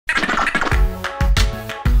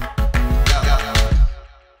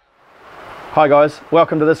Hi guys,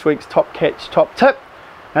 welcome to this week's Top Catch Top Tip.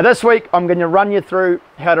 Now this week I'm going to run you through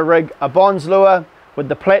how to rig a Bonze lure with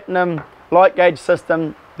the Platinum Lightgauge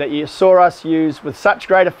system that you saw us use with such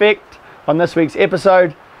great effect on this week's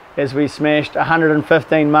episode as we smashed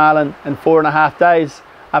 115 marlin in 4.5 days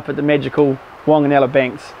up at the magical Wanganella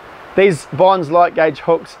Banks. These Bonze Lightgauge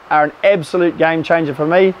hooks are an absolute game changer for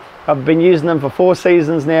me. I've been using them for 4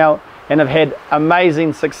 seasons now and have had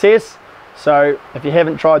amazing success. So if you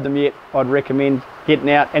haven't tried them yet, I'd recommend getting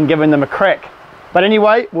out and giving them a crack. But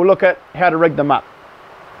anyway, we'll look at how to rig them up.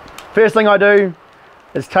 First thing I do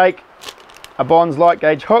is take a Bonze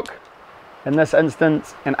Lightgauge hook, in this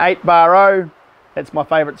instance an 8-bar 0. That's my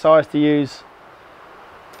favourite size to use.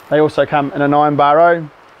 They also come in a 9-bar 0.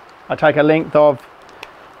 I take a length of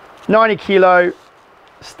 90 kilo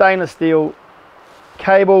stainless steel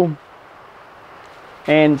cable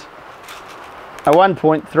and a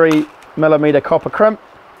 1.3 millimeter copper crimp.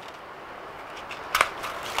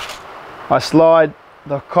 I slide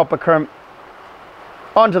the copper crimp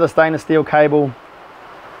onto the stainless steel cable.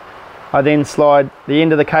 I then slide the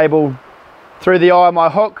end of the cable through the eye of my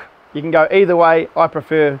hook. You can go either way. I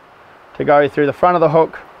prefer to go through the front of the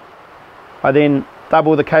hook. I then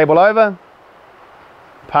double the cable over,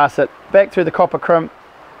 pass it back through the copper crimp.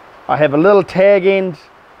 I have a little tag end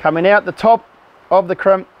coming out the top of the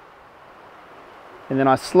crimp, and then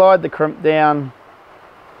I slide the crimp down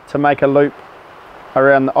to make a loop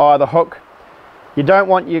around the eye of the hook. You don't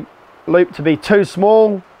want your loop to be too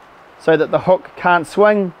small so that the hook can't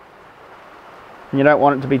swing, and you don't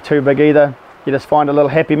want it to be too big either. You just find a little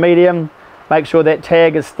happy medium. Make sure that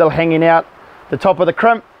tag is still hanging out the top of the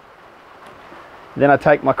crimp. Then I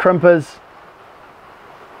take my crimpers,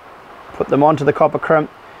 put them onto the copper crimp.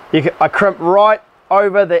 I crimp right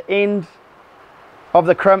over the end of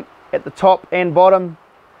the crimp at the top and bottom.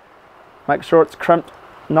 Make sure it's crimped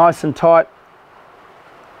nice and tight.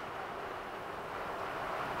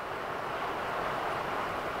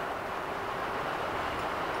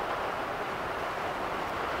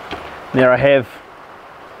 There I have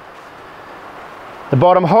the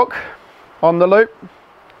bottom hook on the loop.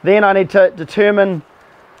 Then I need to determine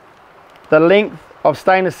the length of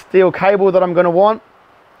stainless steel cable that I'm going to want.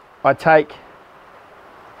 I take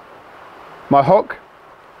my hook,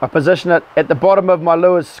 I position it at the bottom of my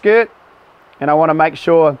lure's skirt, and I want to make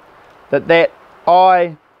sure that that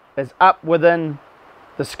eye is up within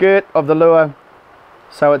the skirt of the lure,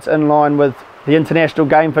 so it's in line with the International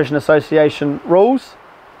Game Fishing Association rules.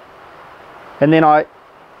 And then I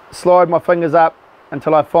slide my fingers up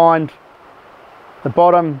until I find the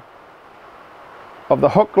bottom of the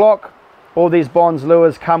hook lock. All these Bonze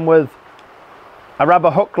lures come with a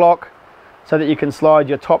rubber hook lock so that you can slide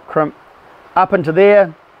your top crimp up into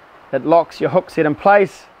there. It locks your hook set in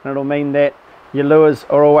place, and it'll mean that your lures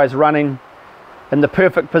are always running in the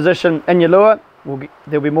perfect position in your lure.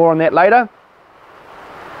 There'll be more on that later.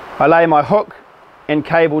 I lay my hook and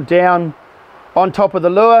cable down on top of the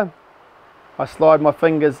lure. I slide my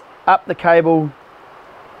fingers up the cable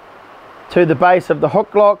to the base of the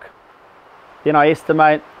hook lock. Then I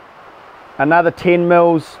estimate another 10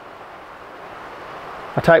 mils.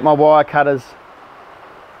 I take my wire cutters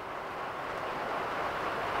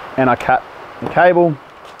and I cut the cable,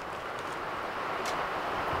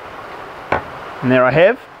 and there I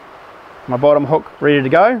have my bottom hook ready to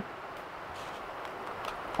go.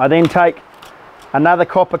 I then take another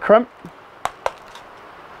copper crimp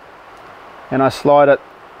and I slide it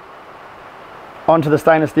onto the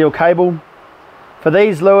stainless steel cable. For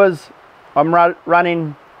these lures I'm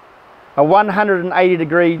running a 180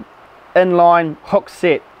 degree inline hook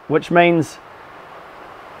set, which means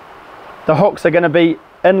the hooks are going to be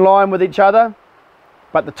in line with each other,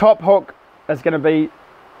 but the top hook is going to be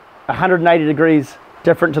 180 degrees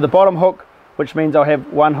different to the bottom hook, which means I'll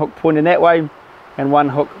have one hook pointing that way and one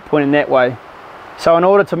hook pointing that way. So in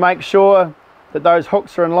order to make sure that those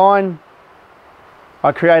hooks are in line,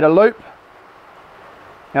 I create a loop,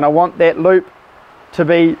 and I want that loop to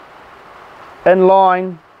be in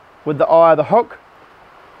line with the eye of the hook.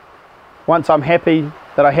 Once I'm happy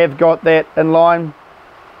that I have got that in line,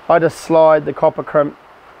 I just slide the copper crimp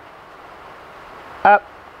up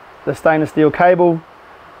the stainless steel cable.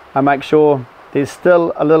 I make sure there's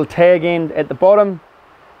still a little tag end at the bottom,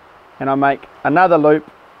 and I make another loop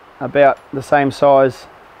about the same size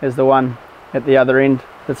as the one at the other end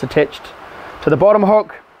that's attached to the bottom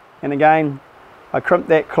hook. And again, I crimp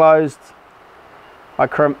that closed. I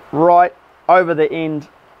crimp right over the end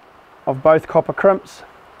of both copper crimps.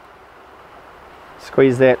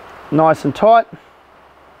 Squeeze that nice and tight,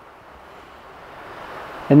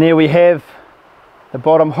 and there we have the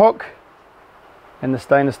bottom hook and the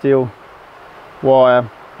stainless steel wire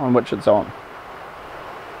on which it's on.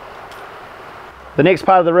 The next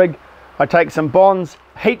part of the rig, I take some Bonze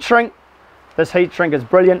heat shrink. This heat shrink is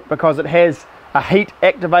brilliant because it has a heat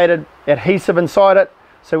activated adhesive inside it,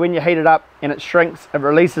 so when you heat it up and it shrinks, it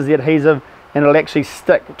releases the adhesive and it'll actually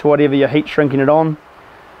stick to whatever you're heat shrinking it on.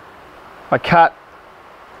 I cut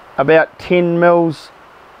about 10 mils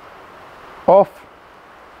off.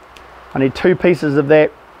 I need 2 pieces of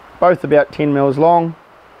that, both about 10 mils long.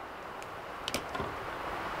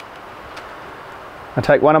 I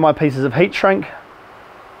take one of my pieces of heat shrink,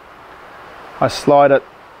 I slide it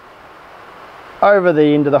over the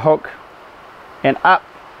end of the hook and up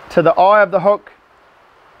to the eye of the hook,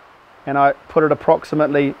 and I put it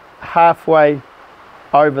approximately halfway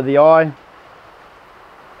over the eye.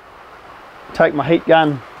 Take my heat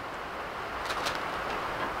gun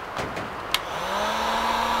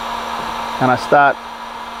and I start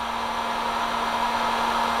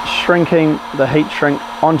shrinking the heat shrink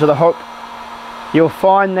onto the hook. You'll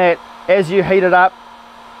find that as you heat it up,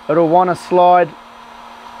 it'll want to slide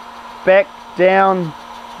back down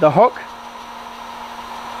the hook.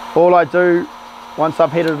 All I do once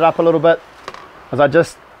I've heated it up a little bit is I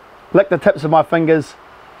just lick the tips of my fingers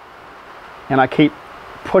and I keep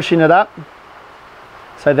pushing it up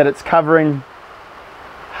so that it's covering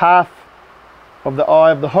half of the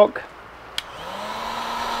eye of the hook.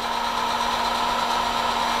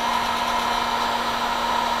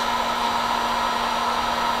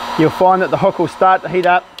 You'll find that the hook will start to heat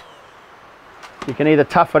up. You can either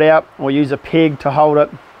tough it out or use a peg to hold it.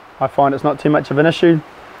 I find it's not too much of an issue.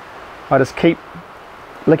 I just keep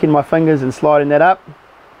licking my fingers and sliding that up.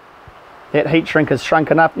 That heat shrink has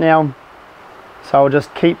shrunken up now, so I'll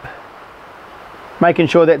just keep making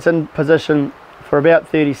sure that's in position for about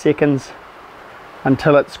 30 seconds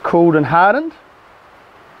until it's cooled and hardened.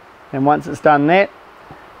 And once it's done that,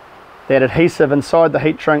 that adhesive inside the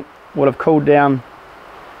heat shrink will have cooled down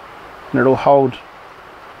and it'll hold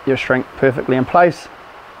your shrink perfectly in place.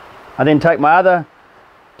 I then take my other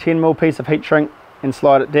 10mm piece of heat shrink and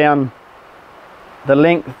slide it down the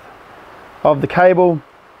length of the cable,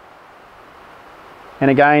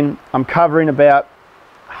 and again I'm covering about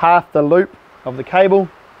half the loop of the cable.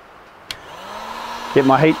 Get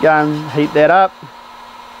my heat gun, heat that up.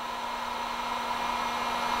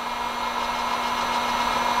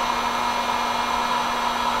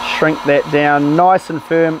 Shrink that down nice and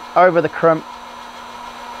firm over the crimp.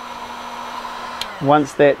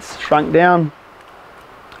 Once that's shrunk down,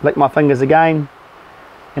 lick my fingers again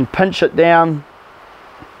and pinch it down.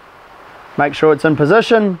 Make sure it's in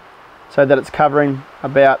position so that it's covering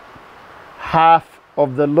about half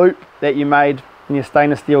of the loop that you made in your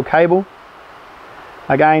stainless steel cable.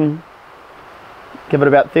 Again, give it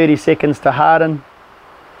about 30 seconds to harden.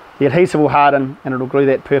 The adhesive will harden and it'll glue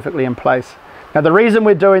that perfectly in place. Now the reason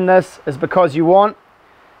we're doing this is because you want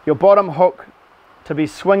your bottom hook to be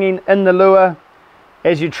swinging in the lure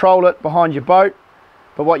as you troll it behind your boat,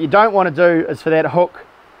 but what you don't want to do is for that hook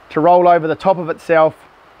to roll over the top of itself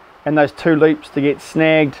and those 2 loops to get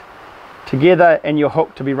snagged together and your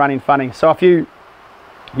hook to be running funny. So if you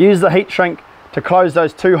use the heat shrink to close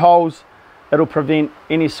those 2 holes, it'll prevent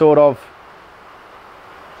any sort of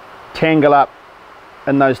tangle up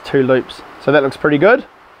in those 2 loops. So that looks pretty good.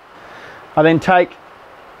 I then take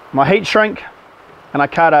my heat shrink and I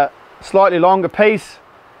cut a slightly longer piece,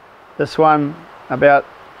 this one about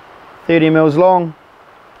 30 mils long,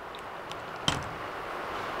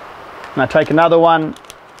 and I take another one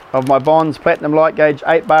of my Bonze Platinum Lightgauge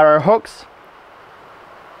 8-bar hooks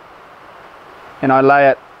and I lay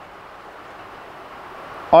it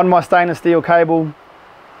on my stainless steel cable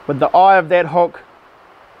with the eye of that hook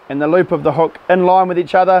and the loop of the hook in line with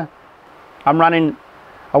each other. I'm running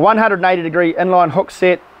a 180-degree inline hook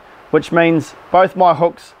set, which means both my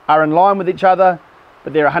hooks are in line with each other,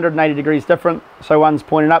 but they're 180 degrees different. So one's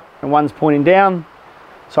pointing up and one's pointing down.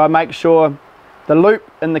 So I make sure the loop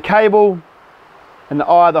in the cable and the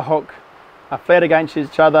eye of the hook are flat against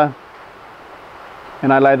each other,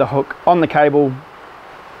 and I lay the hook on the cable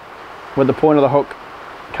with the point of the hook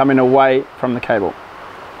coming away from the cable.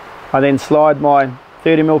 I then slide my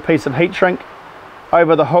 30mm piece of heat shrink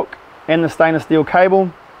over the hook and the stainless steel cable,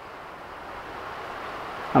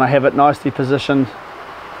 and I have it nicely positioned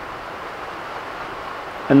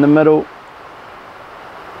in the middle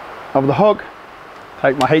of the hook.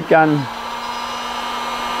 Take my heat gun,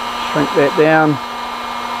 shrink that down,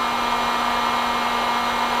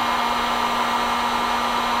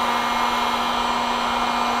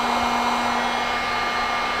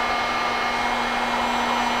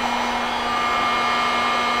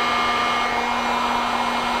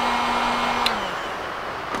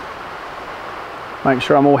 Make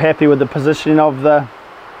sure I'm all happy with the positioning of the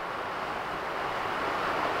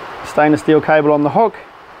stainless steel cable on the hook.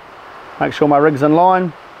 Make sure my rig's in line,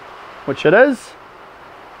 which it is,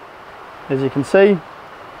 as you can see.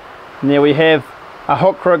 And there we have a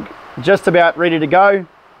hook rig just about ready to go.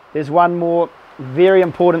 There's one more very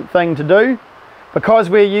important thing to do.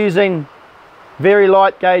 Because we're using very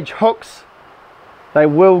light gauge hooks, they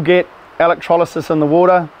will get electrolysis in the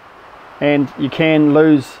water, and you can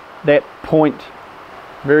lose that point,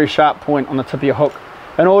 very sharp point on the tip of your hook.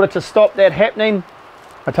 In order to stop that happening,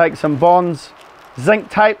 I take some Bonze zinc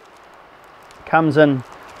tape. Comes in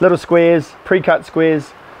little squares, pre-cut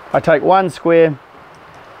squares. I take one square,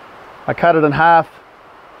 I cut it in half,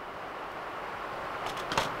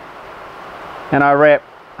 and I wrap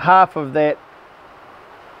half of that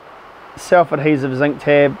self-adhesive zinc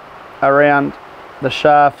tab around the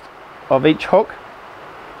shaft of each hook,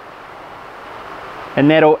 and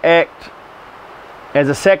that'll act as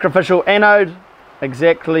a sacrificial anode,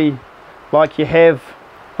 exactly like you have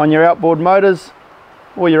on your outboard motors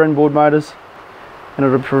or your inboard motors, and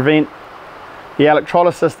it'll prevent the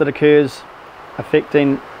electrolysis that occurs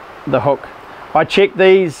affecting the hook. I check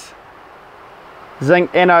these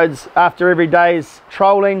zinc anodes after every day's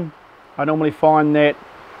trolling. I normally find that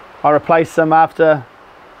I replace them after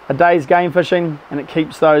a day's game fishing, and it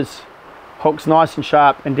keeps those hooks nice and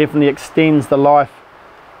sharp and definitely extends the life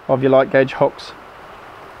of your light gauge hooks.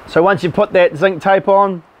 So once you put that zinc tape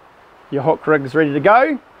on, your hook rig is ready to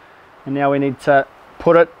go, and now we need to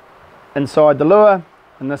put it inside the lure,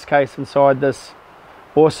 in this case inside this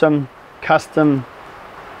awesome custom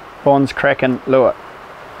Bonze Kraken lure.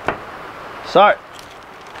 So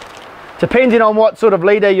depending on what sort of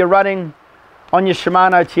leader you're running on your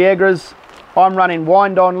Shimano Tiagras, I'm running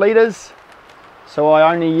wind-on leaders, so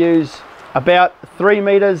I only use about 3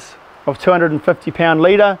 meters of 250-pound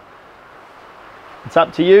leader. It's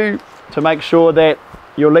up to you to make sure that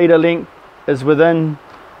your leader length is within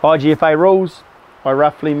IGFA rules. I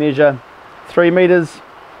roughly measure 3 meters.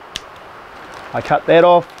 I cut that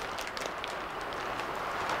off.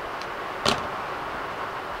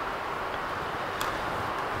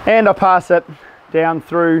 And I pass it down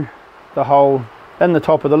through the hole in the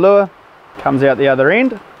top of the lure, comes out the other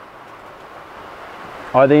end.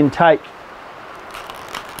 I then take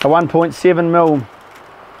a 1.7mm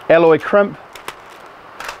alloy crimp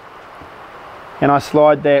and I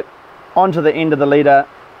slide that onto the end of the leader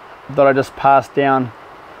that I just passed down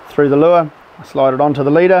through the lure. I slide it onto the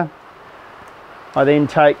leader. I then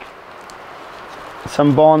take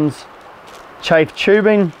some Bonze chafe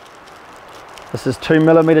tubing. This is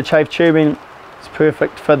 2mm chafe tubing. It's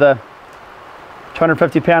perfect for the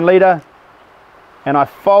 250-pound leader, and I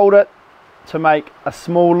fold it to make a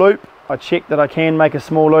small loop. I check that I can make a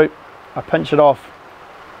small loop. I pinch it off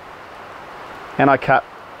and I cut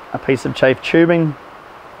a piece of chafe tubing.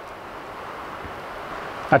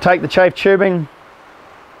 I take the chafe tubing,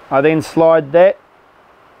 I then slide that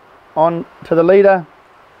on to the leader,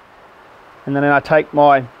 and then I take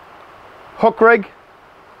my hook rig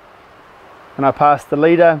and I pass the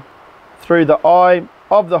leader through the eye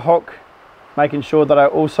of the hook, making sure that I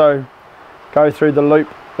also go through the loop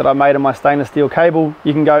that I made in my stainless steel cable.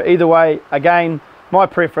 You can go either way. Again, my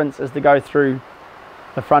preference is to go through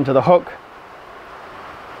the front of the hook.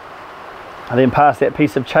 I then pass that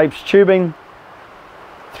piece of chafe tubing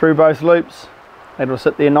through both loops. It'll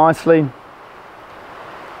sit there nicely,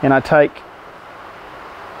 and I take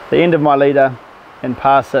the end of my leader and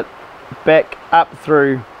pass it back up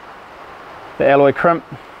through the alloy crimp.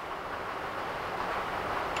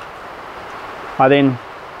 I then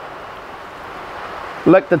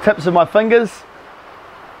lick the tips of my fingers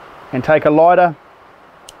and take a lighter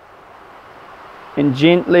and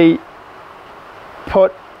gently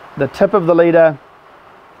put the tip of the leader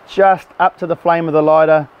just up to the flame of the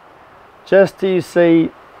lighter, just till you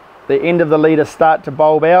see the end of the leader start to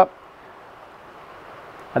bulb out.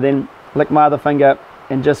 I then lick my other finger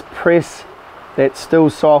and just press that still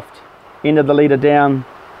soft end of the leader down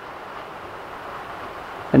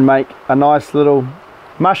and make a nice little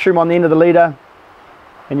mushroom on the end of the leader.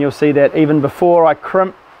 And you'll see that even before I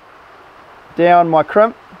crimp down my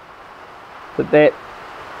crimp, that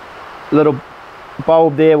little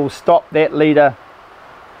bulb there will stop that leader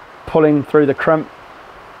pulling through the crimp.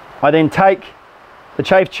 I then take the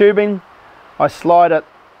chafe tubing, I slide it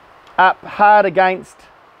up hard against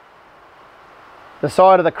the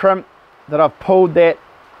side of the crimp that I've pulled that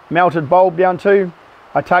melted bulb down to.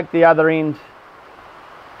 I take the other end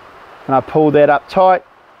and I pull that up tight.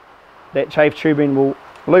 That chafe tubing will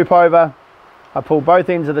loop over. I pull both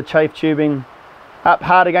ends of the chafe tubing up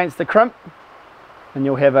hard against the crimp, and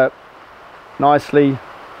you'll have a nicely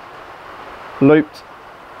looped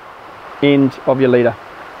end of your leader.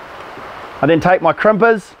 I then take my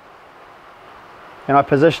crimpers and I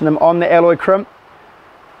position them on the alloy crimp.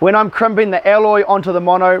 When I'm crimping the alloy onto the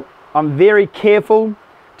mono, I'm very careful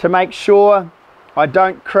to make sure I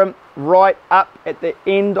don't crimp right up at the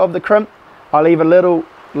end of the crimp. I leave a little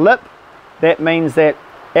lip. That means that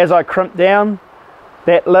as I crimp down,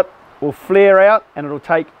 that lip will flare out and it'll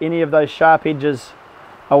take any of those sharp edges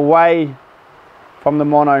away from the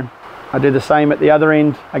mono. I do the same at the other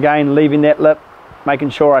end, again leaving that lip, making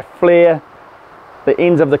sure I flare the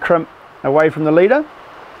ends of the crimp away from the leader.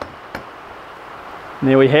 And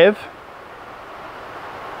there we have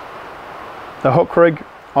the hook rig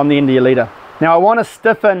on the end of your leader. Now I want to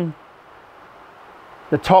stiffen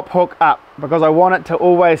the top hook up because I want it to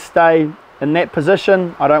always stay in that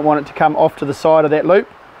position. I don't want it to come off to the side of that loop.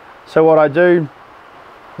 So what I do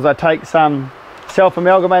is I take some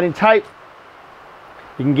self-amalgamating tape.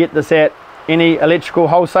 You can get this at any electrical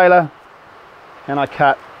wholesaler, and I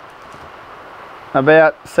cut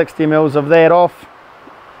about 60 mils of that off.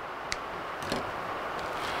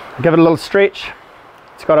 Give it a little stretch.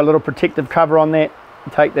 It's got a little protective cover on that.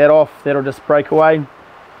 Take that off, that'll just break away.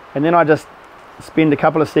 And then I just spend a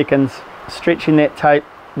couple of seconds stretching that tape,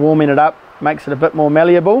 warming it up, makes it a bit more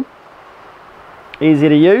malleable, easy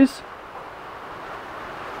to use.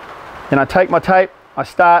 Then I take my tape, I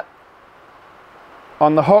start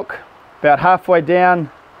on the hook, about halfway down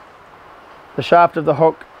the shaft of the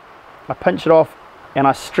hook, I pinch it off and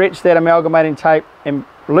I stretch that amalgamating tape and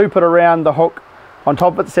loop it around the hook on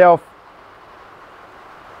top of itself.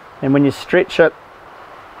 And when you stretch it,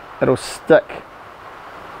 it'll stick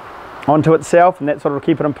onto itself, and that's what will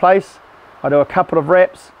keep it in place. I do a couple of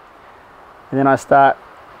wraps and then I start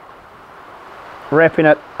wrapping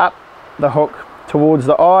it up the hook towards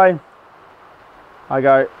the eye. I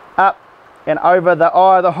go up and over the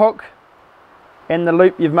eye of the hook and the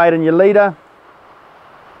loop you've made in your leader,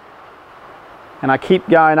 and I keep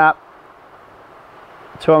going up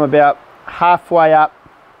till I'm about halfway up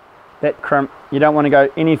that crimp. You don't want to go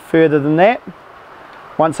any further than that.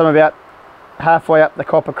 Once I'm about halfway up the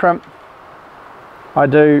copper crimp, I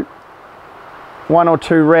do 1 or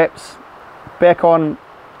 2 wraps back on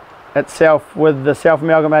itself with the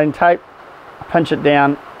self-amalgamating tape. I pinch it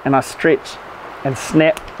down and I stretch and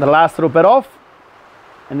snap the last little bit off,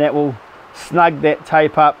 and that will snug that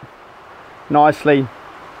tape up nicely.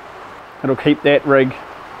 It'll keep that rig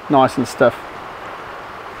nice and stiff.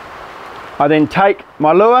 I then take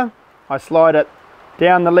my lure, I slide it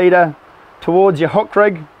down the leader towards your hook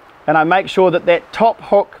rig, and I make sure that that top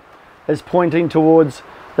hook is pointing towards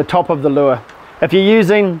the top of the lure. If you're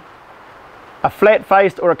using a flat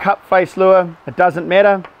faced or a cup faced lure, it doesn't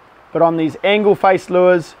matter, but on these angle faced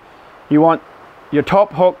lures you want your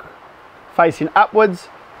top hook facing upwards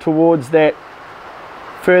towards that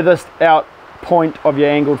furthest out point of your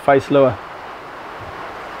angled face lure.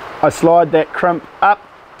 I slide that crimp up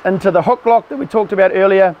into the hook lock that we talked about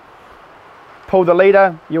earlier, pull the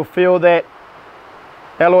leader, you'll feel that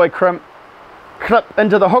alloy crimp clip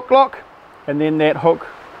into the hook lock, and then that hook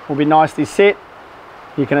will be nicely set.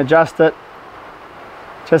 You can adjust it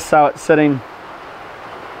just so it's sitting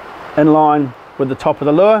in line with the top of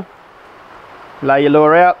the lure. Lay your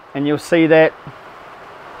lure out and you'll see that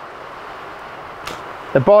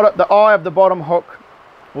the eye of the bottom hook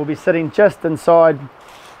will be sitting just inside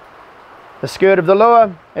the skirt of the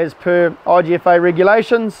lure as per IGFA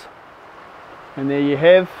regulations. And there you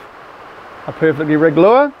have a perfectly rigged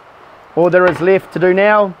lure. All there is left to do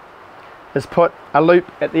now is put a loop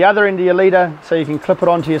at the other end of your leader so you can clip it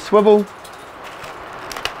onto your swivel.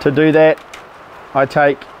 To do that, I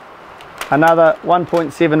take another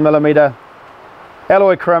 1.7mm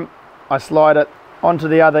alloy crimp, I slide it onto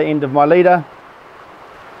the other end of my leader.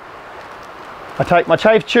 I take my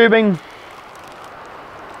chafe tubing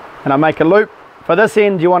and I make a loop. For this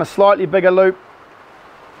end you want a slightly bigger loop,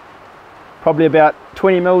 probably about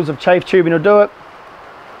 20 mils of chafe tubing will do it.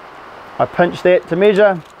 I pinch that to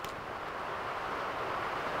measure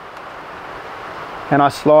and I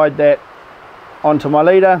slide that onto my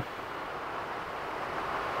leader.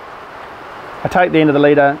 I take the end of the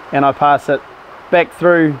leader and I pass it back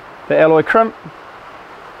through the alloy crimp.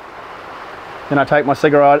 Then I take my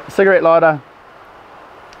cigarette lighter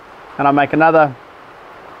and I make another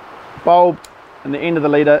bulb in the end of the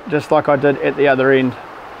leader just like I did at the other end.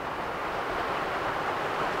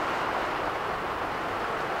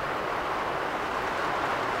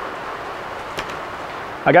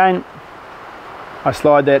 Again, I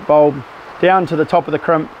slide that bulb down to the top of the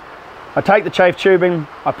crimp. I take the chafe tubing,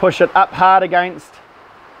 I push it up hard against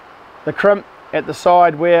the crimp at the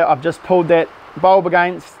side where I've just pulled that bulb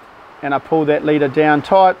against, and I pull that leader down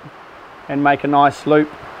tight and make a nice loop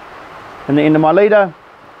in the end of my leader.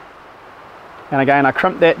 And again, I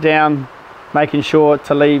crimp that down, making sure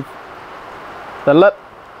to leave the lip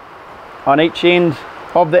on each end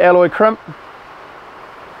of the alloy crimp.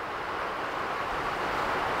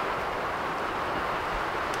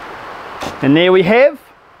 And there we have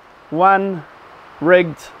one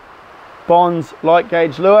rigged Bonze light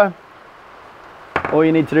gauge lure. All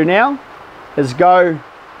you need to do now is go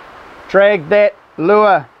drag that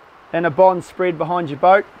lure in a Bonze spread behind your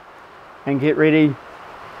boat and get ready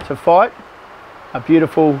to fight a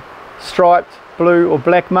beautiful striped blue or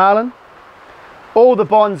black marlin. All the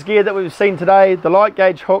Bonze gear that we've seen today, the light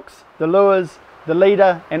gauge hooks, the lures, the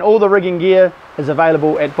leader, and all the rigging gear is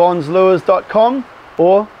available at bonzelures.com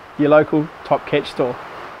or your local Top Catch store.